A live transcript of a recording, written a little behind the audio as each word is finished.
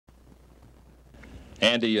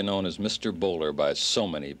Andy, you're known as Mr. Bowler by so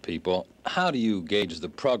many people. How do you gauge the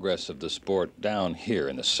progress of the sport down here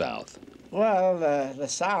in the South? Well, the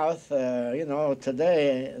South, you know,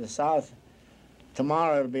 today, the South,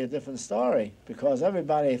 tomorrow it'll be a different story, because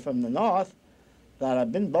everybody from the North that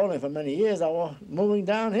have been bowling for many years are moving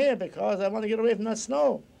down here because they want to get away from that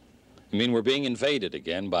snow. I mean, we're being invaded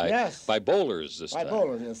again by, yes, by bowlers this time. By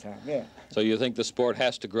bowlers this time, yeah. So you think the sport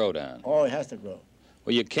has to grow down? Oh, it has to grow.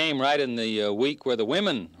 Well, you came right in the week where the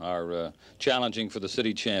women are challenging for the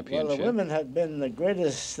city championship. Well, the women have been the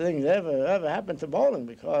greatest thing that ever happened to bowling,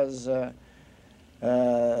 because they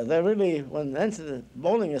really, when they entered the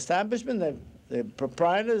bowling establishment, the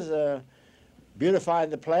proprietors beautified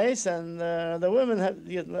the place, and the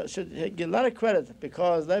women should get a lot of credit,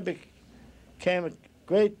 because they became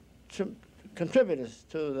great contributors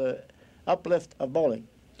to the uplift of bowling.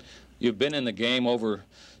 You've been in the game over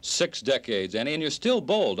 6 decades, and you're still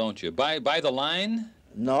bowl, don't you? By the line?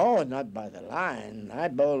 No, not by the line. I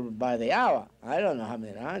bowl by the hour. I don't know how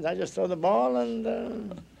many lines. I just throw the ball and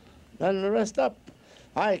the rest up.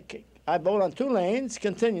 I bowl on 2 lanes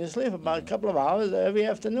continuously for about a couple of hours every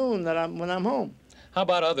afternoon when I'm home. How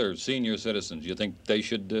about other senior citizens? You think they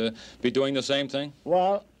should be doing the same thing?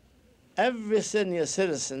 Well, every senior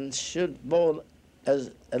citizen should bowl a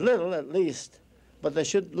little at least, but they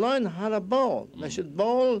should learn how to bowl. They should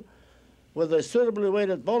bowl with a suitably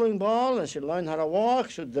weighted bowling ball. They should learn how to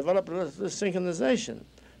walk, should develop a little synchronization,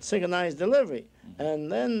 synchronized delivery,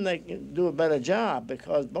 and then they can do a better job,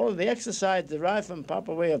 because bowling, the exercise derived from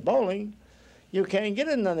proper way of bowling, you can't get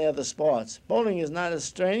in any other sports. Bowling is not as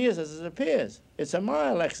strenuous as it appears. It's a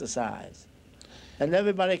mild exercise, and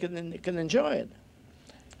everybody can enjoy it.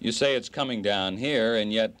 You say it's coming down here,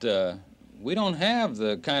 and yet we don't have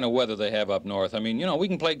the kind of weather they have up north. I mean, you know, we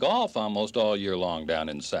can play golf almost all year long down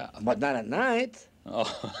in the South. But not at night.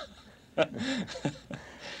 Oh.